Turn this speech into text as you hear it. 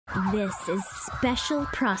This is Special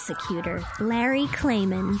Prosecutor Larry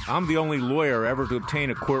Klayman. I'm the only lawyer ever to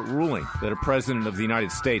obtain a court ruling that a president of the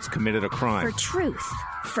United States committed a crime. For truth.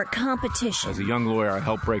 For competition. As a young lawyer, I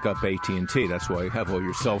helped break up AT&T. That's why you have all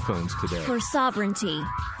your cell phones today. For sovereignty.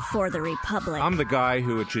 For the Republic. I'm the guy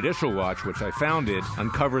who, at Judicial Watch, which I founded,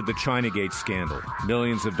 uncovered the Chinagate scandal.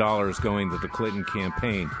 Millions of dollars going to the Clinton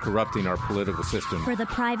campaign, corrupting our political system. For the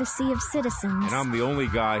privacy of citizens. And I'm the only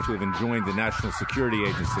guy to have enjoined the National Security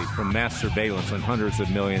Agency from mass surveillance on hundreds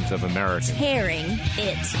of millions of Americans. Tearing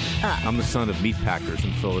it up. I'm the son of meat packers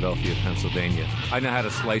in Philadelphia, Pennsylvania. I know how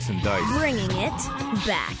to slice and dice. Bringing it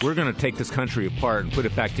back. We're going to take this country apart and put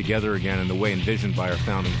it back together again in the way envisioned by our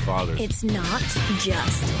founding fathers. It's not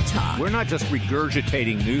just talk. We're not just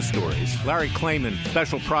regurgitating news stories. Larry Klayman,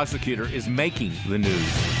 special prosecutor, is making the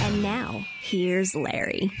news. And now, here's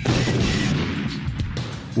Larry.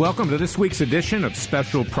 Welcome to this week's edition of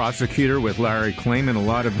Special Prosecutor with Larry Klayman. A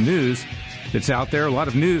lot of news that's out there, a lot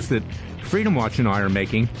of news that Freedom Watch and I are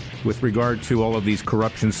making with regard to all of these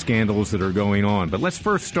corruption scandals that are going on. But let's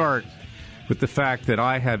first start with the fact that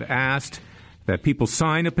I have asked that people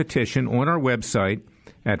sign a petition on our website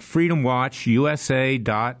at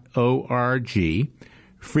freedomwatchusa.org,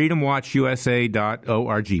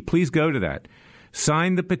 freedomwatchusa.org. Please go to that.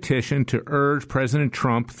 Sign the petition to urge President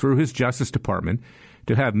Trump, through his Justice Department,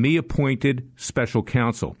 to have me appointed special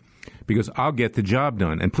counsel, because I'll get the job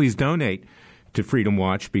done. And please donate to Freedom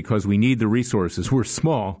Watch, because we need the resources. We're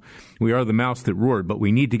small. We are the mouse that roared, but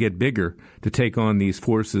we need to get bigger to take on these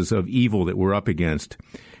forces of evil that we're up against.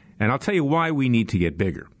 And I'll tell you why we need to get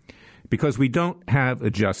bigger. Because we don't have a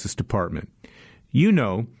Justice Department. You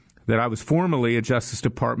know that I was formerly a Justice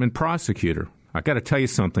Department prosecutor. I got to tell you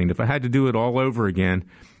something. If I had to do it all over again,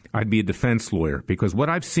 I'd be a defense lawyer. Because what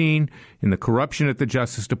I've seen in the corruption at the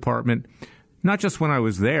Justice Department, not just when I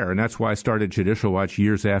was there, and that's why I started Judicial Watch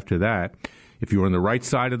years after that. If you were on the right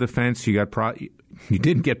side of the fence, you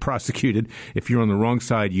didn't get prosecuted. If you're on the wrong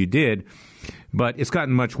side, you did. But it's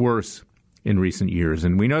gotten much worse in recent years.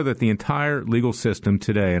 And we know that the entire legal system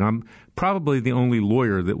today, and I'm probably the only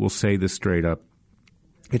lawyer that will say this straight up,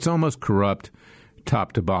 it's almost corrupt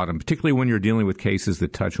top to bottom, particularly when you're dealing with cases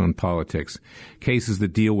that touch on politics, cases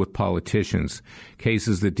that deal with politicians,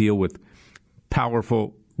 cases that deal with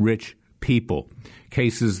powerful, rich people,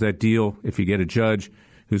 cases that deal, if you get a judge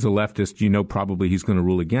who's a leftist, you know probably he's going to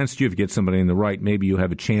rule against you. If you get somebody on the right, maybe you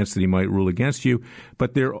have a chance that he might rule against you,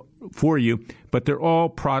 but they're all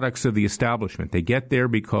products of the establishment. They get there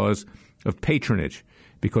because of patronage,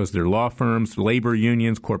 because their law firms, labor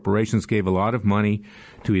unions, corporations gave a lot of money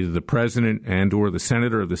to either the president and or the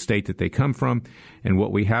senator of the state that they come from, and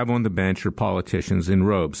what we have on the bench are politicians in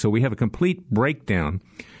robes. So we have a complete breakdown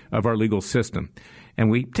of our legal system. And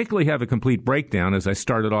we particularly have a complete breakdown, as I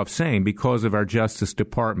started off saying, because of our Justice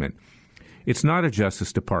Department. It's not a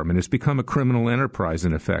Justice Department. It's become a criminal enterprise,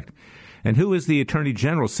 in effect. And who is the Attorney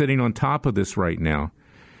General sitting on top of this right now?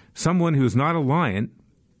 Someone who's not a lion.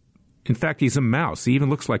 In fact, he's a mouse. He even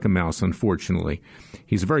looks like a mouse, unfortunately.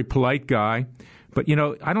 He's a very polite guy. But,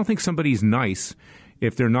 I don't think somebody's nice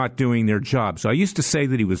if they're not doing their job. So I used to say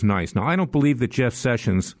that he was nice. Now, I don't believe that Jeff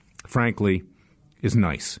Sessions, frankly, is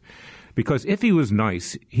nice. Because if he was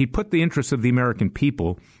nice, he put the interests of the American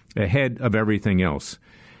people ahead of everything else.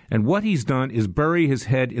 And what he's done is bury his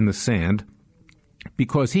head in the sand,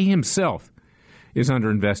 because he himself is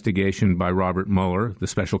under investigation by Robert Mueller, the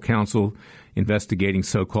special counsel investigating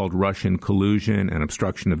so-called Russian collusion and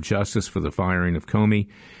obstruction of justice for the firing of Comey.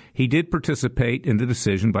 He did participate in the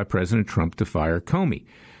decision by President Trump to fire Comey.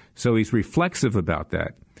 So he's reflexive about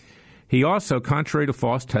that. He also, contrary to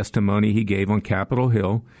false testimony he gave on Capitol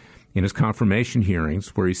Hill in his confirmation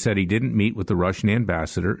hearings, where he said he didn't meet with the Russian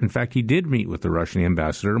ambassador. In fact, he did meet with the Russian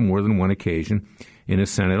ambassador on more than one occasion in his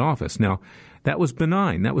Senate office. Now, that was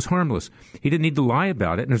benign. That was harmless. He didn't need to lie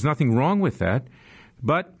about it, and there's nothing wrong with that.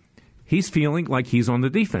 But he's feeling like he's on the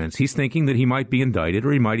defense. He's thinking that he might be indicted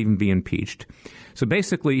or he might even be impeached. So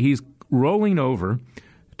basically, he's rolling over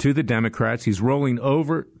to the Democrats. He's rolling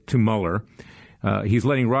over to Mueller. He's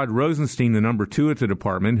letting Rod Rosenstein, the number 2 at the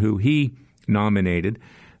department, who he nominated,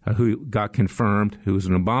 who got confirmed, who was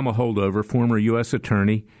an Obama holdover, former U.S.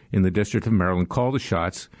 attorney in the District of Maryland, call the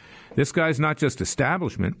shots. This guy's not just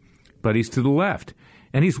establishment, but he's to the left.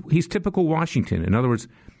 And he's typical Washington. In other words,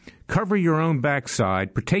 cover your own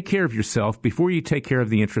backside, take care of yourself before you take care of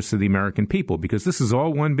the interests of the American people, because this is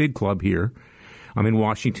all one big club here. I'm in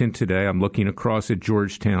Washington today. I'm looking across at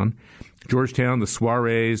Georgetown. Georgetown, the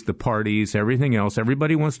soirees, the parties, everything else.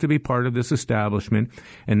 Everybody wants to be part of this establishment,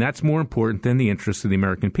 and that's more important than the interests of the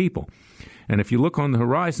American people. And if you look on the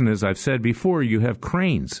horizon, as I've said before, you have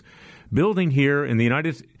cranes building here in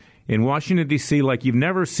in Washington, D.C. like you've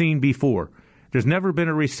never seen before. There's never been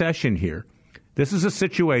a recession here. This is a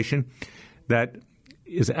situation that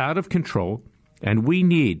is out of control, and we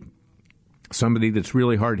need somebody that's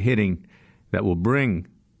really hard-hitting that will bring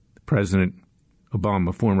President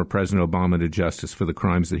Obama, former President Obama, to justice for the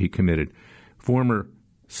crimes that he committed. Former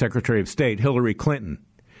Secretary of State Hillary Clinton.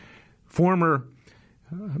 Former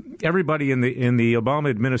everybody in the Obama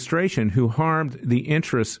administration who harmed the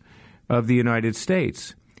interests of the United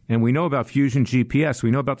States. And we know about Fusion GPS.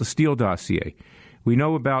 We know about the Steele dossier. We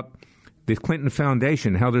know about the Clinton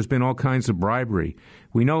Foundation, how there's been all kinds of bribery.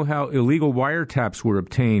 We know how illegal wiretaps were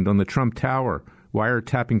obtained on the Trump Tower,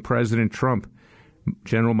 wiretapping President Trump,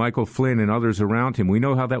 General Michael Flynn, and others around him. We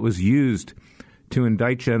know how that was used to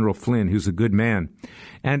indict General Flynn, who's a good man.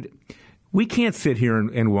 And we can't sit here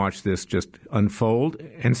and watch this just unfold.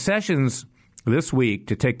 And Sessions this week,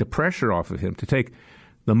 to take the pressure off of him, to take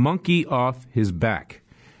the monkey off his back.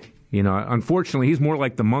 You know, unfortunately, he's more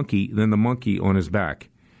like the monkey than the monkey on his back.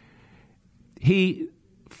 He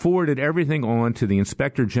forwarded everything on to the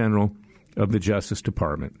Inspector General of the Justice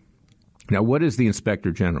Department. Now, what is the Inspector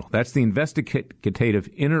General? That's the investigative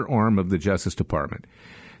inner arm of the Justice Department.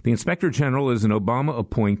 The Inspector General is an Obama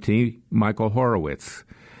appointee, Michael Horowitz.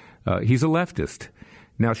 He's a leftist.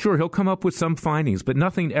 Now, sure, he'll come up with some findings, but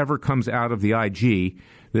nothing ever comes out of the IG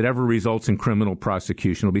that ever results in criminal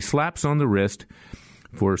prosecution. It'll be slaps on the wrist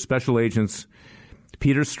for Special Agents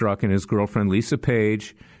Peter Strzok and his girlfriend Lisa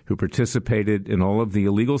Page, who participated in all of the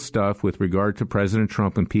illegal stuff with regard to President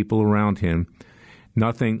Trump and people around him.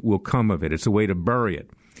 Nothing will come of it. It's a way to bury it.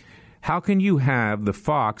 How can you have the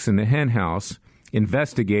fox in the hen house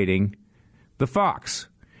investigating the fox?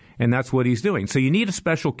 And that's what he's doing. So you need a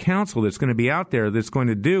special counsel that's going to be out there that's going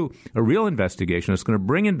to do a real investigation, that's going to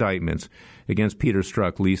bring indictments against Peter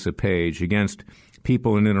Strzok, Lisa Page, against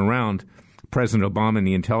people in and around President Obama and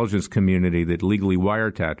the intelligence community that legally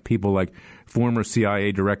wiretapped, people like former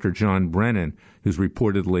CIA Director John Brennan, who's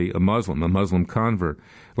reportedly a Muslim convert,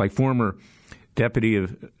 like former Deputy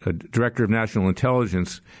Director of National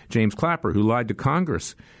Intelligence James Clapper, who lied to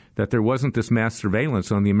Congress that there wasn't this mass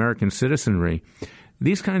surveillance on the American citizenry.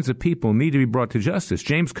 These kinds of people need to be brought to justice.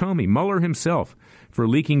 James Comey, Mueller himself, for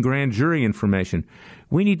leaking grand jury information.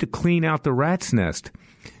 We need to clean out the rat's nest.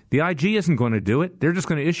 The IG isn't going to do it. They're just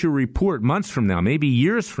going to issue a report months from now, maybe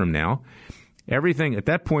years from now. Everything, at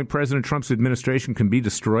that point, President Trump's administration can be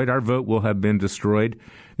destroyed. Our vote will have been destroyed.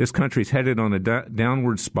 This country's headed on a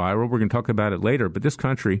downward spiral. We're going to talk about it later. But this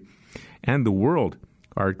country and the world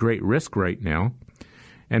are at great risk right now.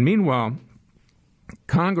 And meanwhile,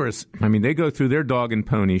 Congress, I mean, they go through their dog and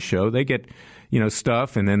pony show. They get,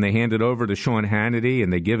 stuff, and then they hand it over to Sean Hannity,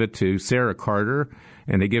 and they give it to Sarah Carter,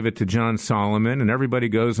 and they give it to John Solomon, and everybody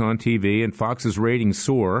goes on TV, and Fox's ratings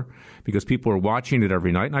soar because people are watching it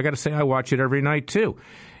every night. And I got to say, I watch it every night, too.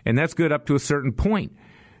 And that's good up to a certain point.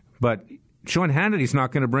 But Sean Hannity's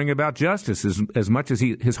not going to bring about justice as much as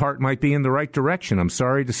his heart might be in the right direction, I'm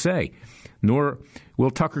sorry to say. Nor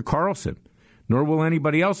will Tucker Carlson. Nor will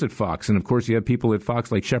anybody else at Fox. And, of course, you have people at Fox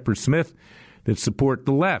like Shepard Smith that support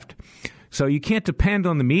the left. So you can't depend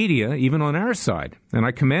on the media, even on our side. And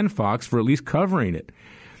I commend Fox for at least covering it.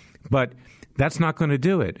 But that's not going to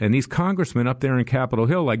do it. And these congressmen up there in Capitol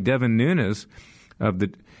Hill, like Devin Nunes of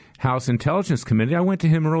the House Intelligence Committee, I went to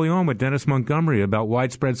him early on with Dennis Montgomery about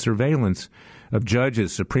widespread surveillance of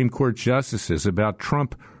judges, Supreme Court justices, about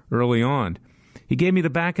Trump early on. He gave me the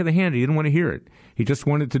back of the hand. He didn't want to hear it. He just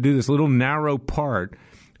wanted to do this little narrow part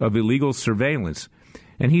of illegal surveillance.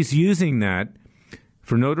 And he's using that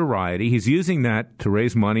for notoriety. He's using that to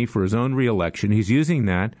raise money for his own reelection. He's using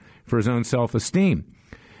that for his own self-esteem.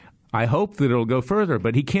 I hope that it'll go further,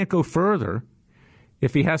 but he can't go further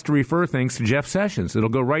if he has to refer things to Jeff Sessions. It'll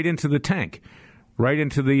go right into the tank, right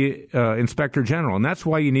into the Inspector General. And that's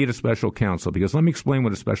why you need a special counsel, because let me explain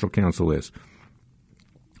what a special counsel is.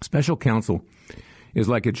 Special counsel is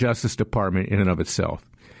like a Justice Department in and of itself,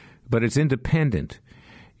 but it's independent.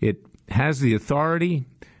 It has the authority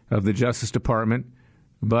of the Justice Department,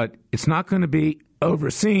 but it's not going to be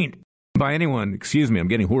overseen by anyone, I'm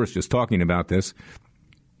getting hoarse just talking about this,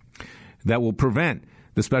 that will prevent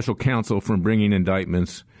the special counsel from bringing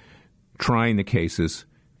indictments, trying the cases,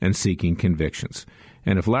 and seeking convictions.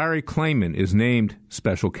 And if Larry Klayman is named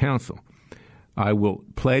special counsel, I will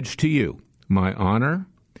pledge to you my honor,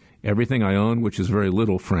 everything I own, which is very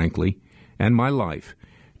little, frankly, and my life,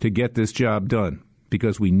 to get this job done,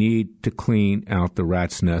 because we need to clean out the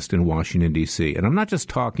rat's nest in Washington, D.C. And I'm not just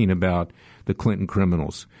talking about the Clinton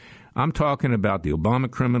criminals. I'm talking about the Obama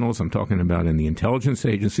criminals. I'm talking about in the intelligence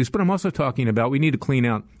agencies. But I'm also talking about we need to clean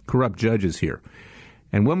out corrupt judges here.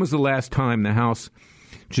 And when was the last time the House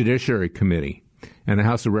Judiciary Committee and the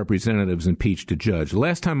House of Representatives impeached a judge. The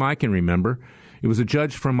last time I can remember, it was a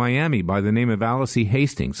judge from Miami by the name of Alice E.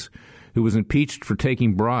 Hastings, who was impeached for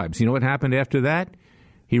taking bribes. You know what happened after that?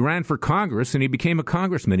 He ran for Congress, and he became a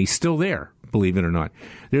congressman. He's still there, believe it or not.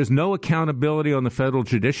 There's no accountability on the federal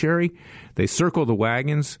judiciary. They circle the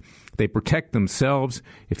wagons. They protect themselves.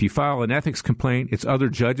 If you file an ethics complaint, it's other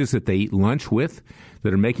judges that they eat lunch with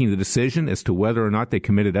that are making the decision as to whether or not they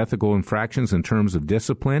committed ethical infractions in terms of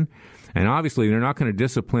discipline. And obviously, they're not going to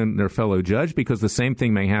discipline their fellow judge because the same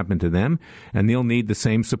thing may happen to them, and they'll need the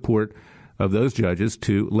same support of those judges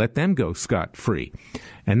to let them go scot-free.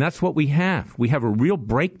 And that's what we have. We have a real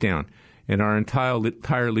breakdown in our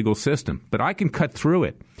entire legal system. But I can cut through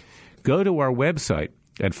it. Go to our website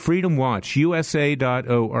at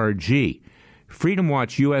freedomwatchusa.org.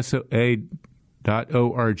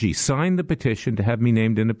 freedomwatchusa.org. Sign the petition to have me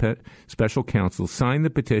named special counsel. Sign the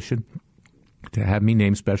petition to have me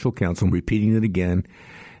named special counsel. I'm repeating it again.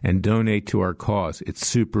 And donate to our cause. It's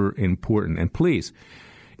super important. And please,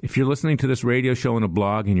 if you're listening to this radio show on a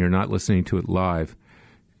blog and you're not listening to it live,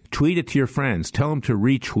 tweet it to your friends. Tell them to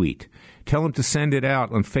retweet. Tell them to send it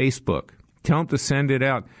out on Facebook. Tell them to send it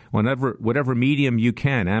out on whatever medium you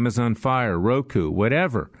can, Amazon Fire, Roku,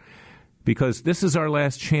 whatever, because this is our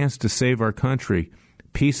last chance to save our country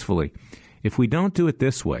peacefully. If we don't do it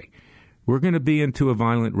this way, we're going to be into a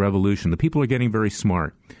violent revolution. The people are getting very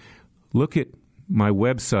smart. Look at my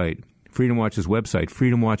website, Freedom Watch's website,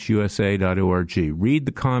 freedomwatchusa.org. Read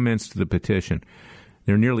the comments to the petition.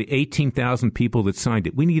 There are nearly 18,000 people that signed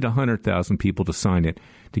it. We need 100,000 people to sign it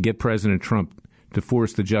to get President Trump to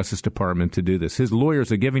force the Justice Department to do this. His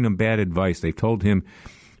lawyers are giving him bad advice. They've told him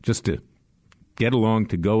just to get along,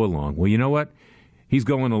 to go along. Well, you know what? He's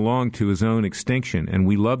going along to his own extinction, and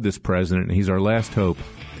we love this president, and he's our last hope.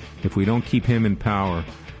 If we don't keep him in power,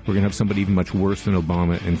 we're going to have somebody even much worse than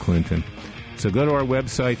Obama and Clinton. So go to our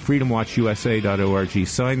website, freedomwatchusa.org,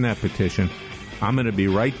 sign that petition. I'm going to be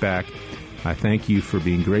right back. I thank you for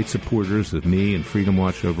being great supporters of me and Freedom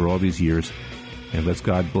Watch over all these years. And let's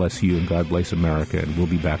God bless you and God bless America. And we'll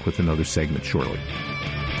be back with another segment shortly.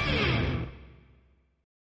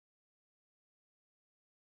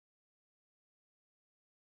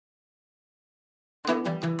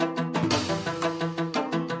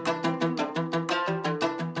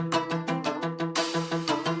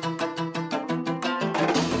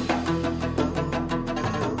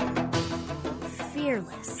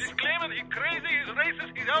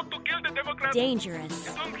 Dangerous.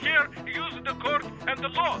 You don't hear, use the court and the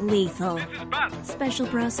law. Lethal. This is bad. Special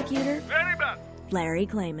prosecutor. Very bad. Larry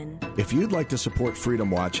Klayman. If you'd like to support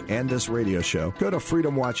Freedom Watch and this radio show, go to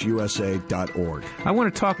freedomwatchusa.org. I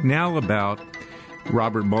want to talk now about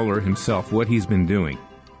Robert Mueller himself, what he's been doing.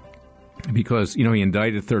 Because, he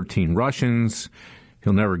indicted 13 Russians.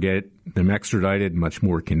 He'll never get them extradited, much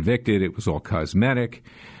more convicted. It was all cosmetic.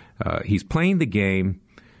 He's playing the game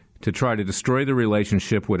to try to destroy the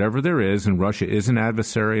relationship, whatever there is, and Russia is an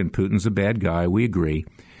adversary and Putin's a bad guy, we agree,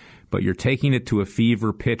 but you're taking it to a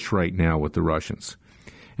fever pitch right now with the Russians.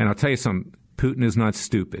 And I'll tell you something, Putin is not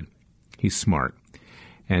stupid. He's smart.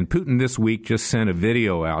 And Putin this week just sent a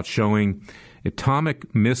video out showing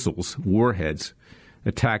atomic missiles, warheads,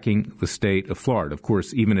 attacking the state of Florida. Of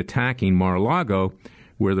course, even attacking Mar-a-Lago,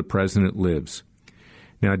 where the president lives.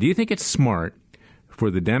 Now, do you think it's smart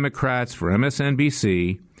for the Democrats, for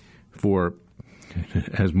MSNBC, for,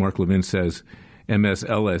 as Mark Levin says,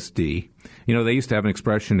 MSLSD. They used to have an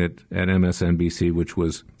expression at MSNBC which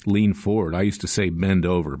was lean forward. I used to say bend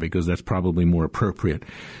over because that's probably more appropriate.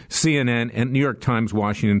 CNN and New York Times,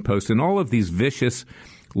 Washington Post, and all of these vicious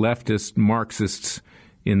leftist Marxists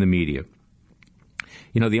in the media.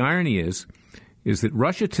 The irony is that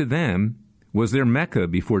Russia to them was their Mecca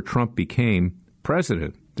before Trump became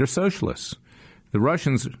president. They're socialists. The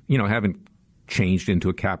Russians, haven't changed into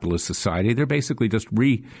a capitalist society. They're basically just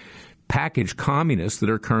repackaged communists that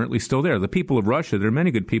are currently still there. The people of Russia, there are many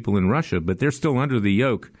good people in Russia, but they're still under the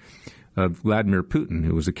yoke of Vladimir Putin,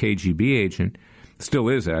 who was a KGB agent, still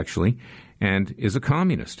is actually, and is a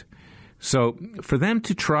communist. So for them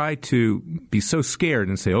to try to be so scared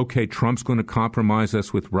and say, okay, Trump's going to compromise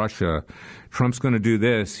us with Russia, Trump's going to do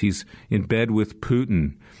this, he's in bed with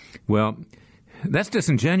Putin, well, that's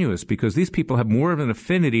disingenuous because these people have more of an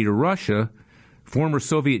affinity to Russia, former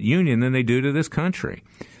Soviet Union, than they do to this country.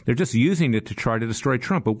 They're just using it to try to destroy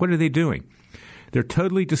Trump. But what are they doing? They're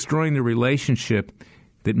totally destroying the relationship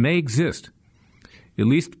that may exist, at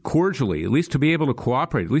least cordially, at least to be able to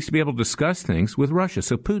cooperate, at least to be able to discuss things with Russia.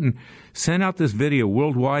 So Putin sent out this video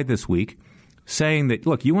worldwide this week saying that,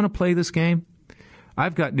 look, you want to play this game?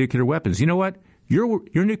 I've got nuclear weapons. You know what? Your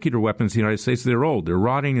nuclear weapons in the United States, they're old. They're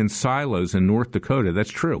rotting in silos in North Dakota.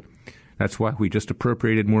 That's true. That's why we just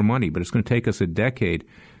appropriated more money, but it's going to take us a decade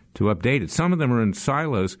to update it. Some of them are in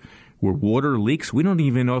silos where water leaks. We don't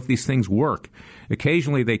even know if these things work.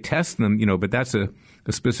 Occasionally they test them, but that's a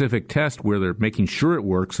specific test where they're making sure it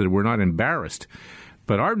works so that we're not embarrassed.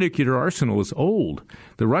 But our nuclear arsenal is old.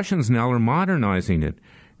 The Russians now are modernizing it.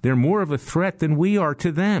 They're more of a threat than we are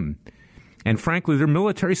to them. And frankly, their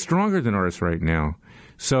military is stronger than ours right now.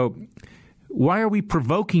 So why are we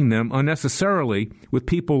provoking them unnecessarily with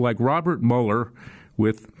people like Robert Mueller,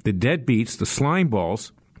 with the deadbeats, the slime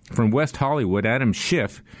balls from West Hollywood, Adam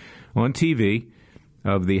Schiff on TV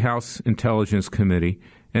of the House Intelligence Committee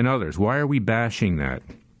and others? Why are we bashing that?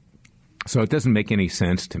 So it doesn't make any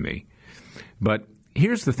sense to me. But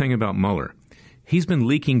here's the thing about Mueller. He's been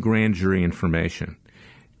leaking grand jury information.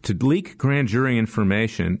 To leak grand jury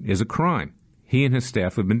information is a crime. He and his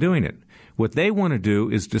staff have been doing it. What they want to do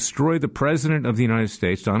is destroy the President of the United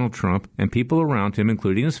States, Donald Trump, and people around him,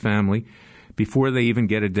 including his family, before they even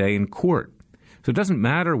get a day in court. So it doesn't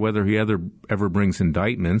matter whether he ever brings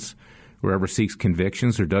indictments or ever seeks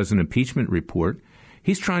convictions or does an impeachment report.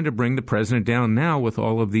 He's trying to bring the president down now with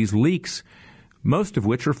all of these leaks, most of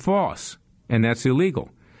which are false, and that's illegal.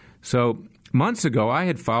 So months ago, I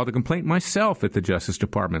had filed a complaint myself at the Justice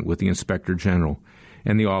Department with the Inspector General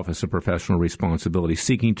and the Office of Professional Responsibility,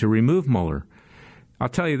 seeking to remove Mueller. I'll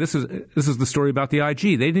tell you, this is the story about the IG.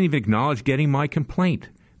 They didn't even acknowledge getting my complaint.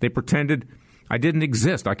 They pretended I didn't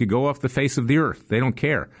exist. I could go off the face of the earth. They don't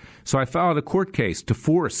care. So I filed a court case to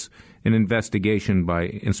force an investigation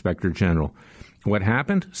by Inspector General. What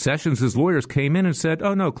happened? Sessions' lawyers came in and said,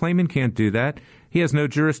 oh, no, Klayman can't do that. He has no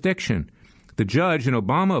jurisdiction. The judge, an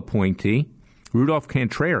Obama appointee, Rudolph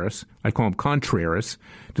Contreras, I call him Contreras,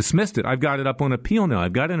 dismissed it. I've got it up on appeal now.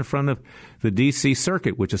 I've got it in front of the D.C.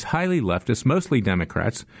 Circuit, which is highly leftist, mostly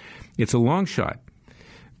Democrats. It's a long shot.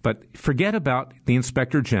 But forget about the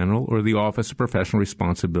Inspector General or the Office of Professional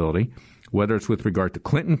Responsibility, whether it's with regard to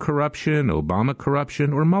Clinton corruption, Obama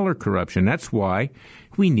corruption, or Mueller corruption. That's why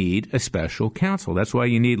we need a special counsel. That's why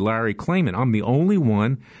you need Larry Klayman. I'm the only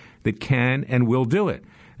one that can and will do it.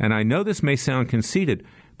 And I know this may sound conceited,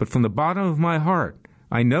 but from the bottom of my heart,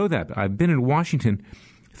 I know that. I've been in Washington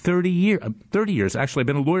 30 years. Actually, I've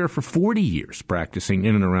been a lawyer for 40 years practicing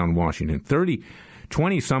in and around Washington.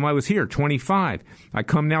 20-some I was here, 25. I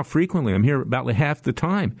come now frequently. I'm here about half the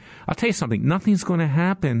time. I'll tell you something. Nothing's going to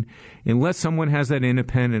happen unless someone has that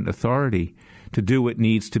independent authority to do what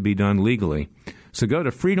needs to be done legally. So go to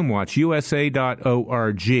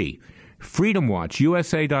freedomwatchusa.org.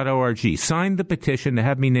 freedomwatchusa.org. Sign the petition to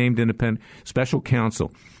have me named independent special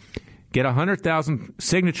counsel. Get 100,000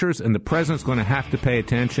 signatures, and the president's going to have to pay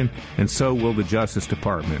attention, and so will the Justice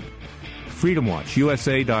Department.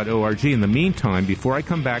 freedomwatchusa.org. In the meantime, before I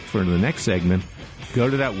come back for the next segment, go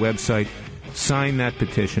to that website, sign that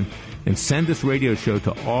petition, and send this radio show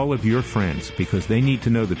to all of your friends because they need to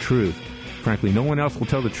know the truth. Frankly, no one else will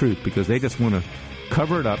tell the truth because they just want to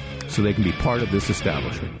cover it up so they can be part of this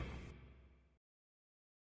establishment.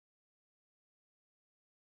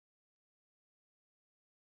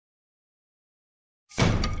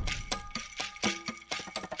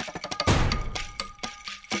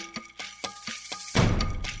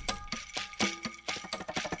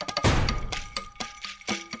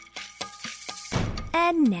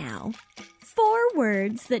 And now, 4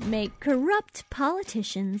 words that make corrupt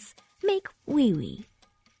politicians make wee-wee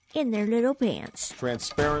in their little pants.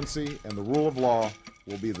 Transparency and the rule of law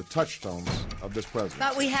will be the touchstones of this presidency.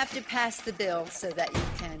 But we have to pass the bill so that you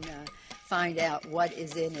can find out what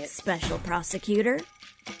is in it. Special Prosecutor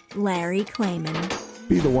Larry Klayman.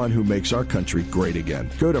 Be the one who makes our country great again.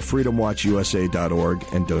 Go to freedomwatchusa.org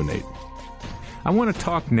and donate. I want to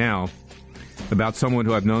talk now about someone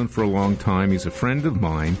who I've known for a long time. He's a friend of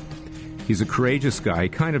mine. He's a courageous guy. He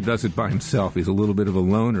kind of does it by himself. He's a little bit of a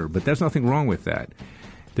loner, but there's nothing wrong with that.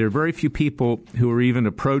 There are very few people who are even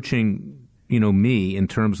approaching, me in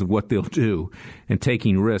terms of what they'll do and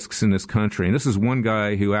taking risks in this country. And this is one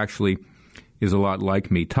guy who actually is a lot like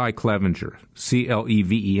me, Ty Clevenger,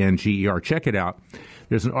 Clevenger. Check it out.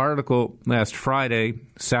 There's an article last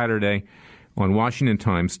Saturday on Washington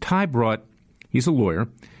Times. He's a lawyer.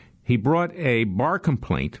 He brought a bar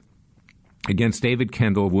complaint against David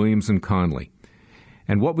Kendall of Williams and Conley.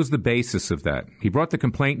 And what was the basis of that? He brought the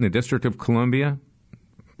complaint in the District of Columbia,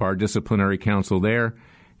 Bar Disciplinary Council there,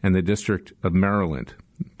 and the District of Maryland,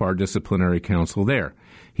 Bar Disciplinary Council there.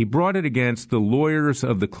 He brought it against the lawyers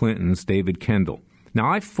of the Clintons, David Kendall. Now,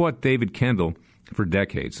 I fought David Kendall for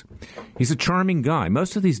decades. He's a charming guy.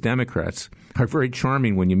 Most of these Democrats are very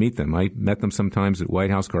charming when you meet them. I met them sometimes at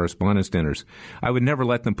White House Correspondents' dinners. I would never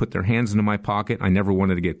let them put their hands into my pocket. I never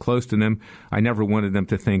wanted to get close to them. I never wanted them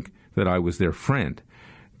to think that I was their friend.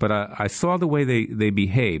 But I saw the way they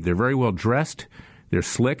behave. They're very well dressed. They're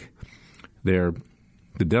slick. They're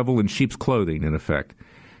the devil in sheep's clothing, in effect.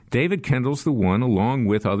 David Kendall's the one, along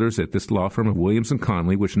with others at this law firm of Williams &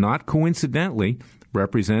 Connolly, which not coincidentally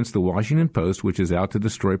represents the Washington Post, which is out to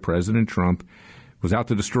destroy President Trump, was out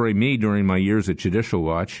to destroy me during my years at Judicial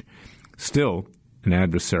Watch, still an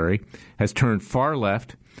adversary, has turned far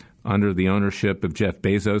left under the ownership of Jeff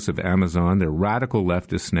Bezos of Amazon. They're radical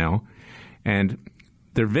leftists now, and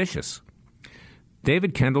they're vicious.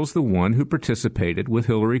 David Kendall's the one who participated with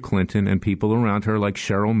Hillary Clinton and people around her like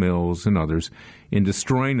Cheryl Mills and others in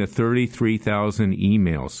destroying the 33,000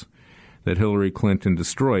 emails that Hillary Clinton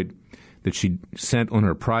destroyed that she sent on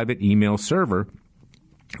her private email server,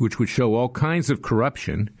 which would show all kinds of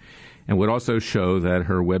corruption and would also show that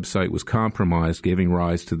her website was compromised, giving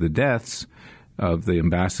rise to the deaths of the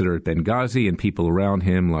ambassador at Benghazi and people around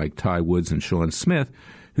him like Ty Woods and Sean Smith,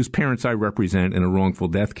 whose parents I represent in a wrongful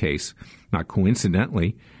death case, not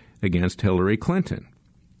coincidentally, against Hillary Clinton.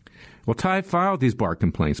 Well, Ty filed these bar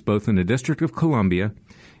complaints both in the District of Columbia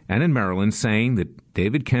and in Maryland, saying that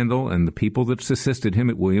David Kendall and the people that assisted him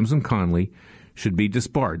at Williams & Connolly should be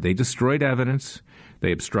disbarred. They destroyed evidence,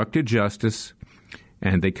 they obstructed justice,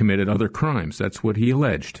 and they committed other crimes. That's what he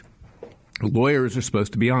alleged. Lawyers are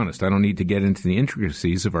supposed to be honest. I don't need to get into the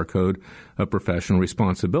intricacies of our code of professional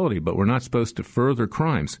responsibility, but we're not supposed to further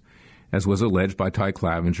crimes, as was alleged by Ty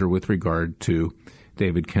Clavenger with regard to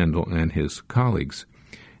David Kendall and his colleagues.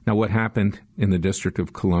 Now, what happened in the District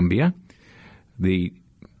of Columbia? The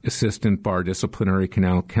Assistant Bar Disciplinary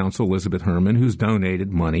Counsel, Elizabeth Herman, who's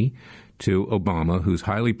donated money to Obama, who's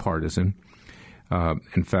highly partisan.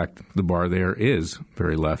 In fact, the bar there is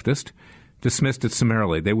very leftist. Dismissed it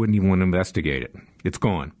summarily. They wouldn't even want to investigate it. It's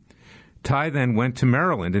gone. Ty then went to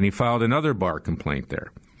Maryland, and he filed another bar complaint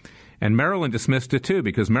there. And Maryland dismissed it, too,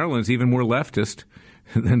 because Maryland's even more leftist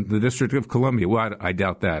than the District of Columbia. Well, I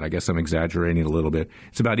doubt that. I guess I'm exaggerating a little bit.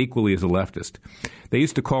 It's about equally as a leftist. They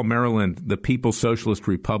used to call Maryland the People's Socialist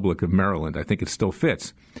Republic of Maryland. I think it still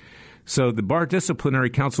fits. So the Bar Disciplinary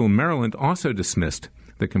Council in Maryland also dismissed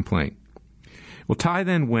the complaint. Well, Ty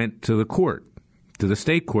then went to the court, to the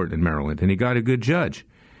state court in Maryland, and he got a good judge.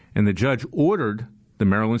 And the judge ordered the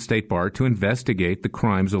Maryland State Bar to investigate the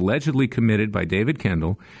crimes allegedly committed by David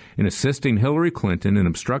Kendall in assisting Hillary Clinton in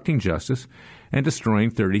obstructing justice and destroying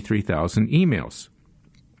 33,000 emails.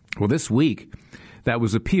 Well, this week, that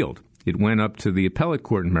was appealed. It went up to the appellate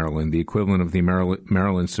court in Maryland, the equivalent of the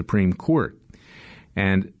Maryland Supreme Court.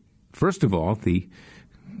 And first of all, the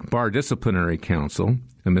Bar Disciplinary Council,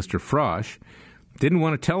 Mr. Frosch, didn't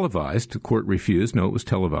want it televised. The court refused. No, it was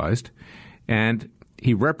televised. And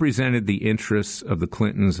he represented the interests of the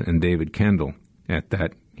Clintons and David Kendall at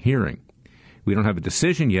that hearing. We don't have a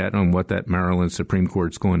decision yet on what that Maryland Supreme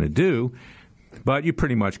Court's going to do, but you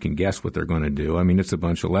pretty much can guess what they're going to do. I mean, it's a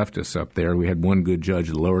bunch of leftists up there. We had one good judge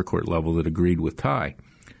at the lower court level that agreed with Ty.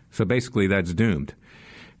 So basically that's doomed.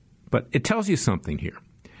 But it tells you something here.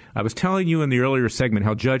 I was telling you in the earlier segment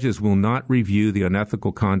how judges will not review the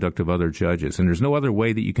unethical conduct of other judges, and there's no other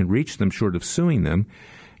way that you can reach them short of suing them.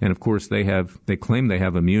 And, of course, they claim they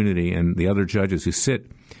have immunity, and the other judges who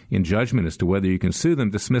sit in judgment as to whether you can sue them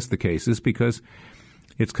dismiss the cases because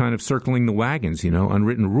it's kind of circling the wagons,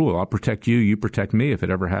 unwritten rule. I'll protect you, you protect me if it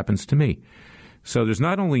ever happens to me. So there's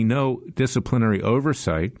not only no disciplinary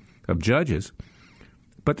oversight of judges,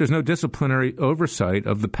 but there's no disciplinary oversight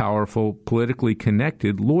of the powerful, politically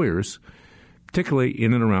connected lawyers, particularly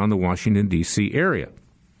in and around the Washington, D.C. area.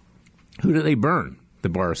 Who do they burn? The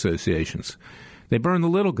bar associations. They burn the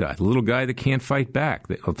little guy that can't fight back.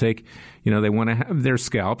 They'll take, they want to have their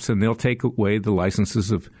scalps, and they'll take away the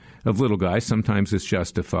licenses of little guys. Sometimes it's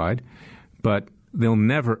justified, but they'll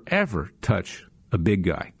never, ever touch a big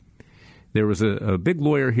guy. There was a big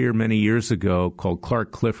lawyer here many years ago called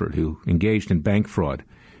Clark Clifford who engaged in bank fraud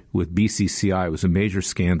with BCCI. It was a major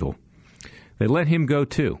scandal. They let him go,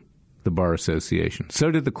 too, the Bar Association.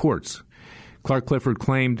 So did the courts. Clark Clifford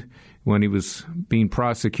claimed when he was being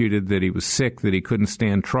prosecuted that he was sick, that he couldn't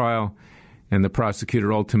stand trial, and the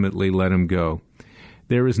prosecutor ultimately let him go.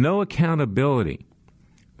 There is no accountability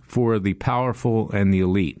for the powerful and the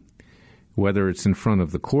elite, whether it's in front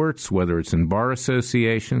of the courts, whether it's in bar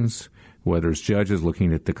associations, whether it's judges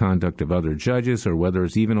looking at the conduct of other judges, or whether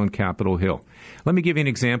it's even on Capitol Hill. Let me give you an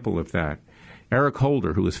example of that. Eric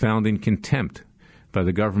Holder, who was found in contempt by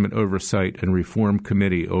the Government Oversight and Reform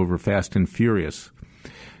Committee over Fast and Furious.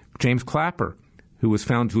 James Clapper, who was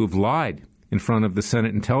found to have lied in front of the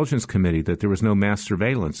Senate Intelligence Committee that there was no mass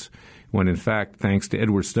surveillance, when in fact, thanks to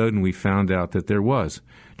Edward Snowden, we found out that there was.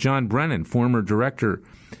 John Brennan, former director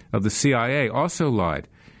of the CIA, also lied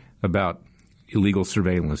about illegal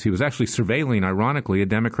surveillance. He was actually surveilling, ironically, a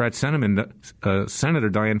Democrat Senator,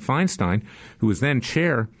 Dianne Feinstein, who was then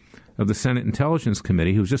chair of the Senate Intelligence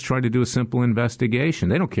Committee, who was just trying to do a simple investigation.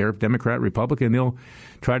 They don't care if Democrat, Republican, they'll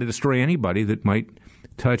try to destroy anybody that might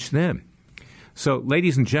touch them. So,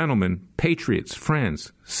 ladies and gentlemen, patriots,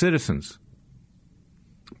 friends, citizens,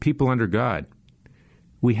 people under God,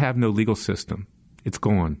 we have no legal system. It's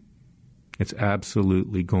gone. It's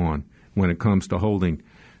absolutely gone when it comes to holding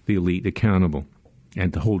the elite accountable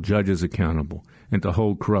and to hold judges accountable and to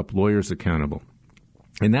hold corrupt lawyers accountable.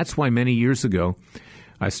 And that's why many years ago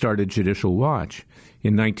I started Judicial Watch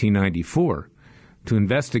in 1994 to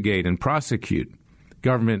investigate and prosecute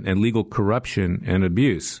government and legal corruption and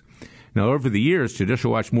abuse. Now, over the years,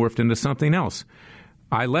 Judicial Watch morphed into something else.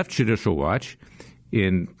 I left Judicial Watch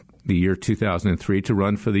in the year 2003 to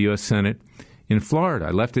run for the U.S. Senate in Florida.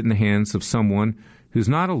 I left it in the hands of someone who's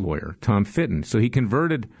not a lawyer, Tom Fitton. So he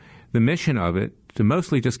converted the mission of it to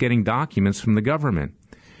mostly just getting documents from the government.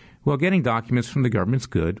 Well, getting documents from the government's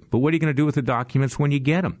good, but what are you going to do with the documents when you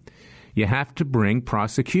get them? You have to bring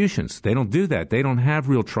prosecutions. They don't do that. They don't have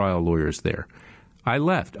real trial lawyers there. I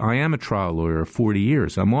left. I am a trial lawyer of 40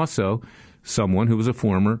 years. I'm also someone who was a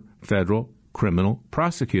former federal criminal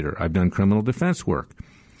prosecutor. I've done criminal defense work.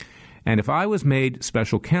 And if I was made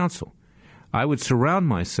special counsel, I would surround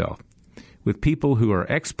myself with people who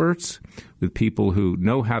are experts, with people who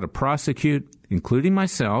know how to prosecute, including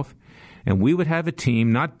myself, and we would have a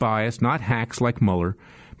team, not biased, not hacks like Mueller,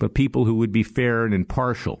 but people who would be fair and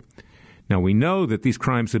impartial. Now, we know that these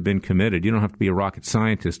crimes have been committed. You don't have to be a rocket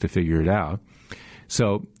scientist to figure it out.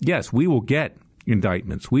 So, yes, we will get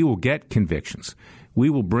indictments. We will get convictions. We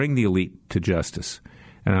will bring the elite to justice.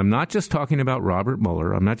 And I'm not just talking about Robert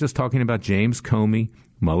Mueller. I'm not just talking about James Comey,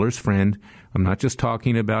 Mueller's friend. I'm not just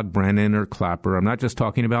talking about Brennan or Clapper. I'm not just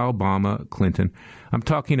talking about Obama, Clinton. I'm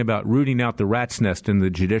talking about rooting out the rat's nest in the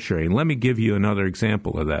judiciary. And let me give you another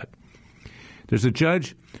example of that. There's a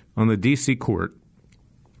judge on the D.C. court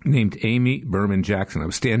named Amy Berman Jackson. I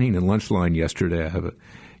was standing in lunch line yesterday. I have a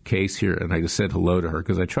case here, and I just said hello to her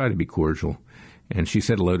because I try to be cordial. And she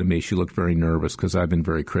said hello to me. She looked very nervous because I've been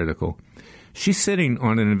very critical. She's sitting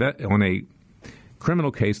on a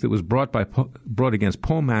criminal case that was brought against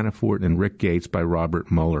Paul Manafort and Rick Gates by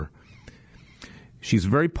Robert Mueller. She's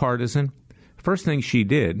very partisan. First thing she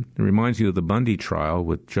did, it reminds you of the Bundy trial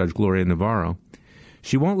with Judge Gloria Navarro,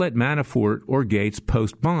 she won't let Manafort or Gates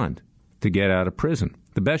post bond to get out of prison.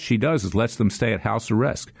 The best she does is lets them stay at house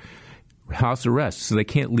arrest, so they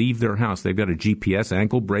can't leave their house. They've got a GPS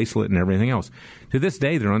ankle bracelet and everything else. To this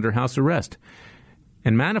day, they're under house arrest.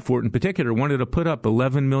 And Manafort in particular wanted to put up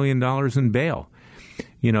 $11 million in bail.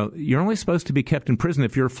 You know, you're only supposed to be kept in prison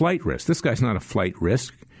if you're a flight risk. This guy's not a flight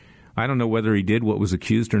risk. I don't know whether he did what was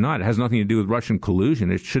accused or not. It has nothing to do with Russian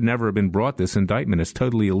collusion. It should never have been brought, this indictment. It's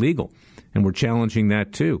totally illegal, and we're challenging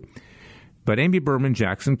that too. But Amy Berman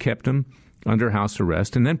Jackson kept him under house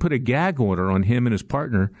arrest and then put a gag order on him and his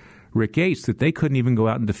partner, Rick Gates, that they couldn't even go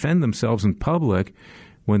out and defend themselves in public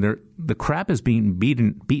when the crap is being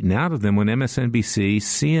beaten out of them when MSNBC,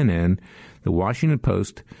 CNN, the Washington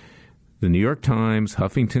Post, the New York Times,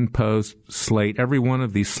 Huffington Post, Slate, every one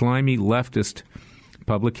of these slimy leftist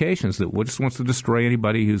publications that just wants to destroy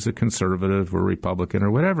anybody who's a conservative or Republican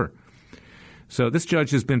or whatever. So this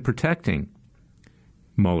judge has been protecting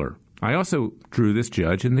Mueller. I also drew this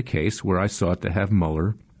judge in the case where I sought to have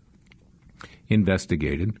Mueller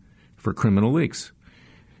investigated for criminal leaks.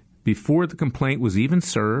 Before the complaint was even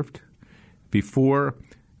served, before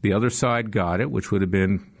the other side got it, which would have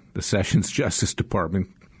been the Sessions Justice Department,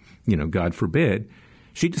 God forbid,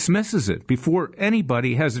 she dismisses it before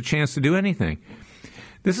anybody has a chance to do anything.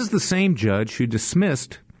 This is the same judge who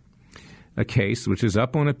dismissed a case which is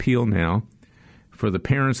up on appeal now for the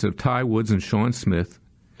parents of Ty Woods and Sean Smith.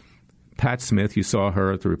 Pat Smith, you saw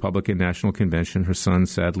her at the Republican National Convention. Her son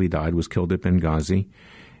sadly died, was killed at Benghazi.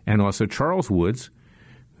 And also Charles Woods,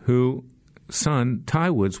 whose son,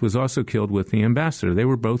 Ty Woods, was also killed with the ambassador. They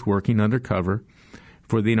were both working undercover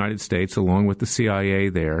for the United States along with the CIA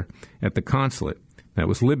there at the consulate. That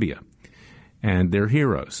was Libya. And they're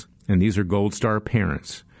heroes. And these are Gold Star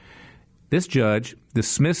parents. This judge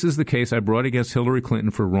dismisses the case I brought against Hillary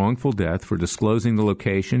Clinton for wrongful death for disclosing the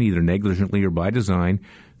location, either negligently or by design,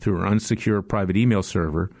 through her unsecure private email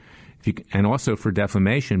server, and also for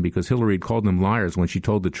defamation because Hillary had called them liars when she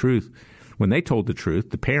told the truth. When they told the truth,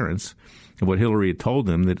 the parents, of what Hillary had told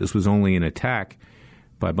them, that this was only an attack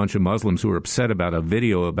by a bunch of Muslims who were upset about a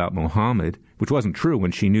video about Muhammad, which wasn't true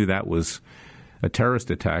when she knew that was a terrorist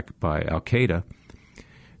attack by al-Qaeda.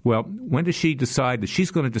 Well, when does she decide that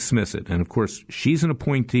she's going to dismiss it? And, of course, she's an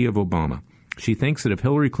appointee of Obama. She thinks that if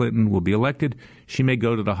Hillary Clinton will be elected, she may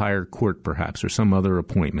go to the higher court, perhaps, or some other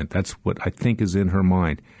appointment. That's what I think is in her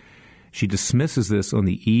mind. She dismisses this on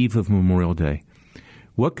the eve of Memorial Day.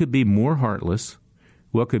 What could be more heartless?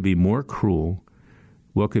 What could be more cruel?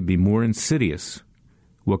 What could be more insidious?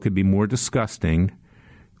 What could be more disgusting?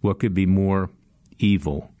 What could be more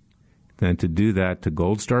evil than to do that to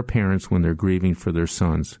Gold Star parents when they're grieving for their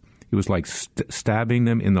sons? It was like stabbing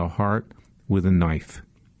them in the heart with a knife.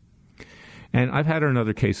 And I've had her in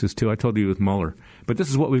other cases, too. I told you with Mueller. But this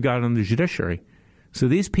is what we've got on the judiciary. So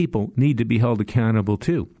these people need to be held accountable,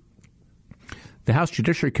 too. The House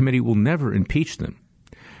Judiciary Committee will never impeach them.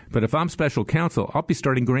 But if I'm special counsel, I'll be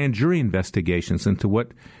starting grand jury investigations into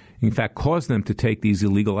what, in fact, caused them to take these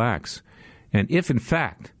illegal acts. And if, in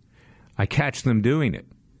fact, I catch them doing it,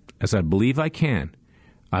 as I believe I can,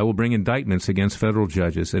 I will bring indictments against federal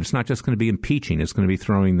judges. And it's not just going to be impeaching. It's going to be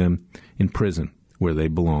throwing them in prison where they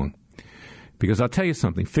belong. Because I'll tell you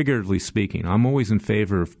something, figuratively speaking, I'm always in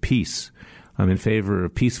favor of peace. I'm in favor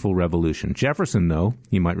of peaceful revolution. Jefferson, though,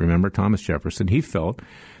 you might remember Thomas Jefferson, he felt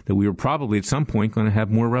that we were probably at some point going to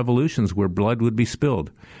have more revolutions where blood would be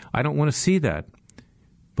spilled. I don't want to see that,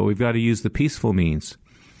 but we've got to use the peaceful means.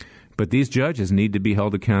 But these judges need to be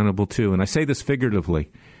held accountable, too. And I say this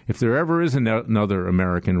figuratively. If there ever is another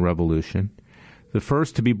American revolution, the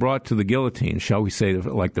first to be brought to the guillotine, shall we say,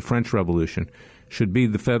 like the French Revolution, should be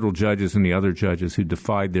the federal judges and the other judges who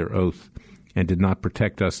defied their oath and did not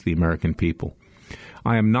protect us, the American people.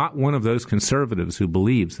 I am not one of those conservatives who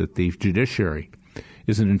believes that the judiciary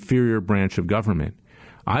is an inferior branch of government.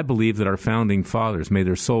 I believe that our founding fathers, may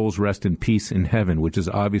their souls rest in peace in heaven, which is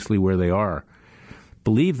obviously where they are,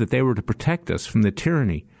 believed that they were to protect us from the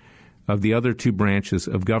tyranny of the other two branches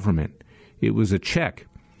of government. It was a check.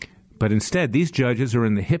 But instead, these judges are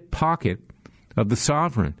in the hip pocket of the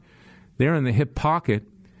sovereign. They're in the hip pocket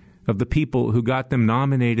of the people who got them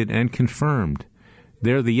nominated and confirmed.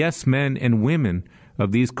 They're the yes men and women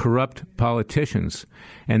of these corrupt politicians.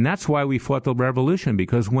 And that's why we fought the revolution,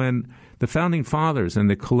 because when the founding fathers and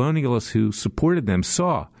the colonialists who supported them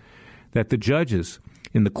saw that the judges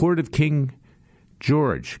in the court of King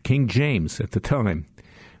George, King James at the time,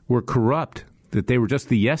 were corrupt, that they were just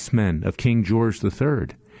the yes men of King George III,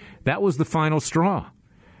 that was the final straw.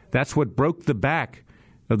 That's what broke the back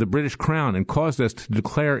of the British Crown and caused us to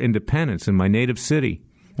declare independence in my native city,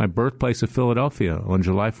 my birthplace of Philadelphia, on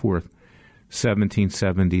July 4th,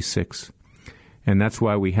 1776. And that's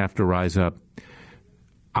why we have to rise up.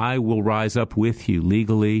 I will rise up with you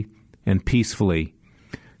legally and peacefully.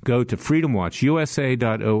 Go to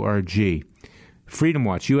freedomwatchusa.org.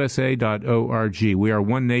 freedomwatchusa.org. We are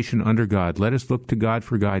one nation under God. Let us look to God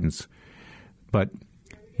for guidance. But,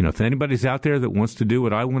 if anybody's out there that wants to do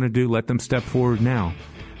what I want to do, let them step forward now.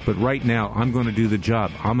 But right now, I'm going to do the job.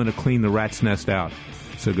 I'm going to clean the rat's nest out.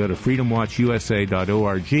 So go to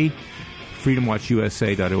freedomwatchusa.org,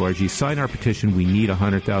 freedomwatchusa.org. Sign our petition. We need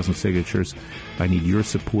 100,000 signatures. I need your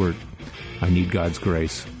support. I need God's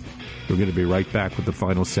grace. We're going to be right back with the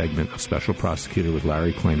final segment of Special Prosecutor with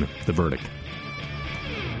Larry Klayman. The verdict.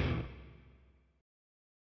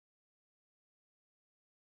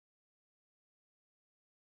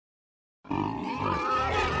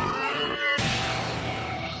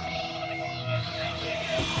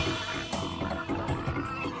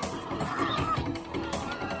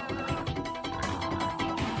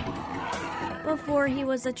 Before he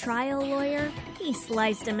was a trial lawyer, he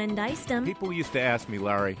sliced him and diced him. People used to ask me,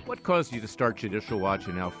 Larry, what caused you to start Judicial Watch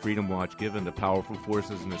and now Freedom Watch, given the powerful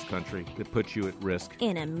forces in this country that put you at risk?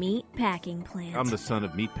 In a meat packing plant. I'm the son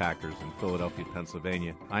of meat packers in Philadelphia,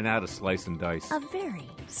 Pennsylvania. I know how to slice and dice. A very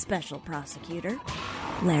special prosecutor,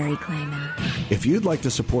 Larry Klayman. If you'd like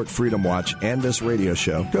to support Freedom Watch and this radio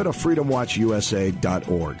show, go to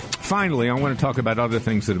freedomwatchusa.org. Finally, I want to talk about other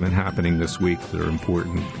things that have been happening this week that are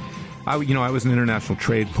important. I was an international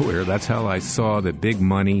trade lawyer. That's how I saw that big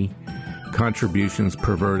money contributions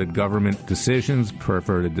perverted government decisions,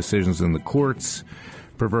 perverted decisions in the courts,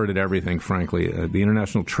 perverted everything, frankly. The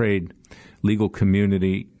international trade legal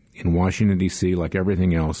community in Washington, D.C., like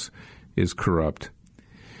everything else, is corrupt.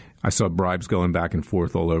 I saw bribes going back and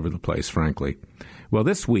forth all over the place, frankly. Well,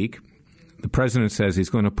 this week, the president says he's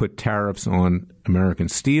going to put tariffs on American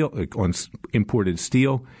steel, on imported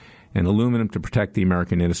steel, and aluminum to protect the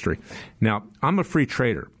American industry. Now, I'm a free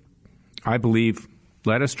trader. I believe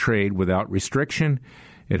let us trade without restriction.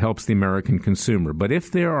 It helps the American consumer. But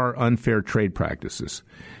if there are unfair trade practices,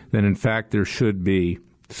 then in fact there should be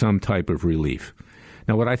some type of relief.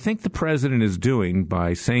 Now, what I think the president is doing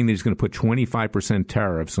by saying that he's going to put 25%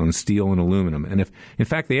 tariffs on steel and aluminum, and if, in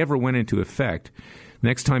fact, they ever went into effect,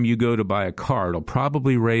 next time you go to buy a car, it'll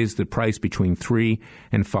probably raise the price between $3,000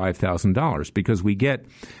 and $5,000 because we get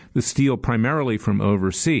the steel primarily from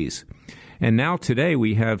overseas. And now today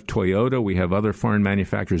we have Toyota, we have other foreign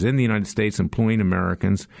manufacturers in the United States employing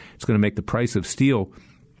Americans. It's going to make the price of steel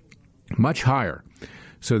much higher.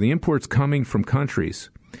 So the imports coming from countries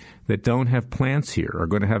that don't have plants here are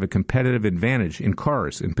going to have a competitive advantage in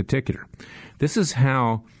cars in particular. This is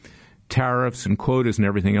how tariffs and quotas and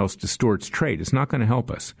everything else distorts trade. It's not going to help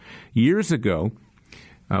us. Years ago,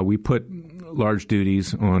 we put large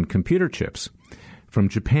duties on computer chips from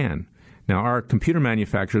Japan. Now, our computer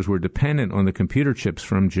manufacturers were dependent on the computer chips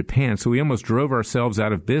from Japan, so we almost drove ourselves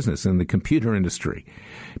out of business in the computer industry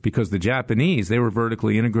because the Japanese, they were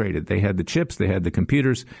vertically integrated. They had the chips, they had the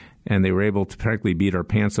computers, and they were able to practically beat our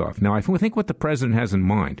pants off. Now, I think what the president has in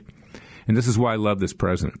mind, and this is why I love this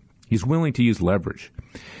president, he's willing to use leverage.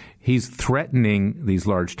 He's threatening these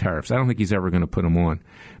large tariffs. I don't think he's ever going to put them on,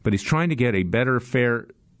 but he's trying to get a better, fair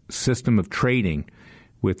system of trading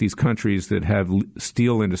with these countries that have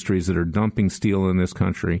steel industries that are dumping steel in this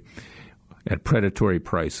country at predatory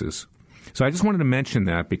prices. So I just wanted to mention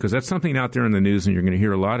that because that's something out there in the news and you're going to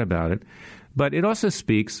hear a lot about it. But it also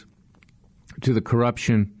speaks to the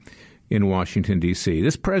corruption in Washington, D.C.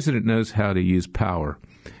 This president knows how to use power,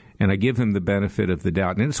 and I give him the benefit of the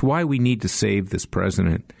doubt. And it's why we need to save this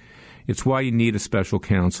president. It's why you need a special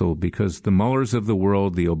counsel, because the Muellers of the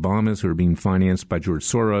world, the Obamas who are being financed by George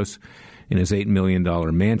Soros in his $8 million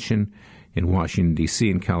mansion in Washington, D.C.,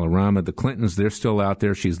 in Kalorama. The Clintons, they're still out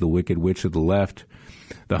there. She's the wicked witch of the left.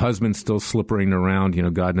 The husband's still slippering around,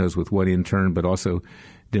 God knows with what intern, but also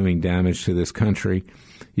doing damage to this country.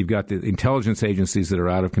 You've got the intelligence agencies that are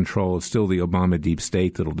out of control. It's still the Obama deep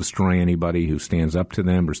state that will destroy anybody who stands up to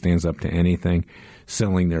them or stands up to anything,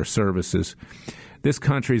 selling their services. This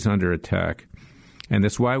country's under attack, and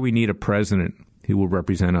that's why we need a president who will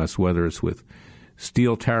represent us, whether it's with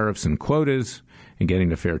steel tariffs and quotas and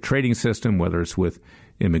getting a fair trading system, whether it's with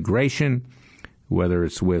immigration, whether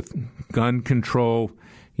it's with gun control.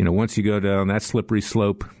 Once you go down that slippery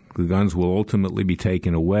slope, the guns will ultimately be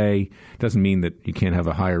taken away. Doesn't mean that you can't have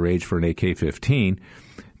a higher age for an AK-15.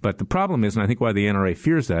 But the problem is, and I think why the NRA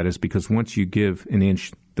fears that, is because once you give an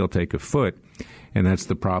inch, they'll take a foot, and that's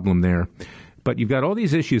the problem there. But you've got all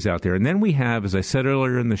these issues out there. And then we have, as I said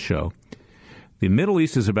earlier in the show, the Middle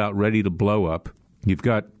East is about ready to blow up. You've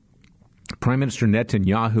got Prime Minister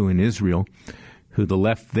Netanyahu in Israel, who the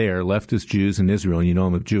leftist Jews in Israel, and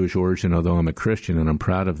I'm of Jewish origin, although I'm a Christian, and I'm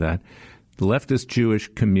proud of that. The leftist Jewish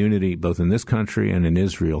community, both in this country and in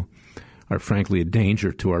Israel, are frankly a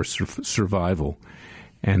danger to our survival,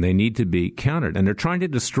 and they need to be countered. And they're trying to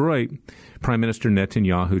destroy Prime Minister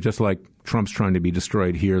Netanyahu, just like Trump's trying to be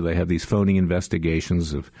destroyed here. They have these phony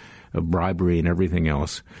investigations of bribery and everything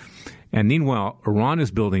else. And meanwhile, Iran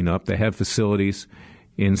is building up. They have facilities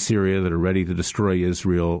in Syria that are ready to destroy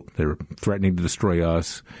Israel. They're threatening to destroy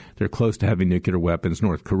us. They're close to having nuclear weapons.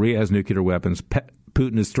 North Korea has nuclear weapons.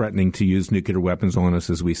 Putin is threatening to use nuclear weapons on us,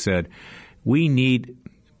 as we said. We need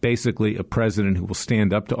basically a president who will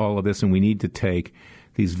stand up to all of this, and we need to take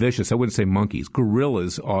these vicious, I wouldn't say monkeys,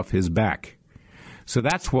 gorillas off his back. So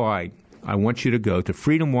that's why I want you to go to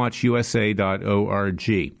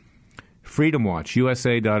freedomwatchusa.org.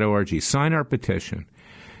 freedomwatchusa.org. Sign our petition.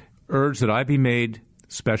 Urge that I be made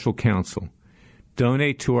special counsel.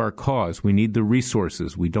 Donate to our cause. We need the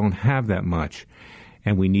resources. We don't have that much.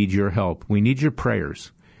 And we need your help. We need your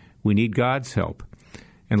prayers. We need God's help.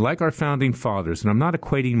 And like our founding fathers, and I'm not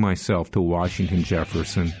equating myself to Washington,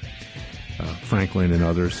 Jefferson, Franklin, and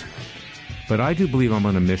others, but I do believe I'm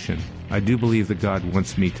on a mission. I do believe that God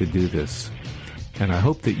wants me to do this. And I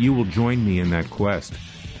hope that you will join me in that quest.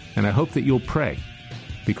 And I hope that you'll pray,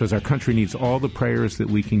 because our country needs all the prayers that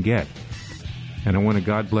we can get. And I want to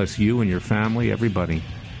God bless you and your family, everybody,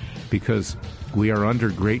 because we are under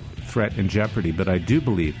great threat and jeopardy. But I do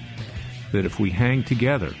believe that if we hang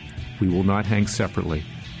together, we will not hang separately.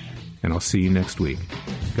 And I'll see you next week.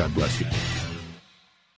 God bless you.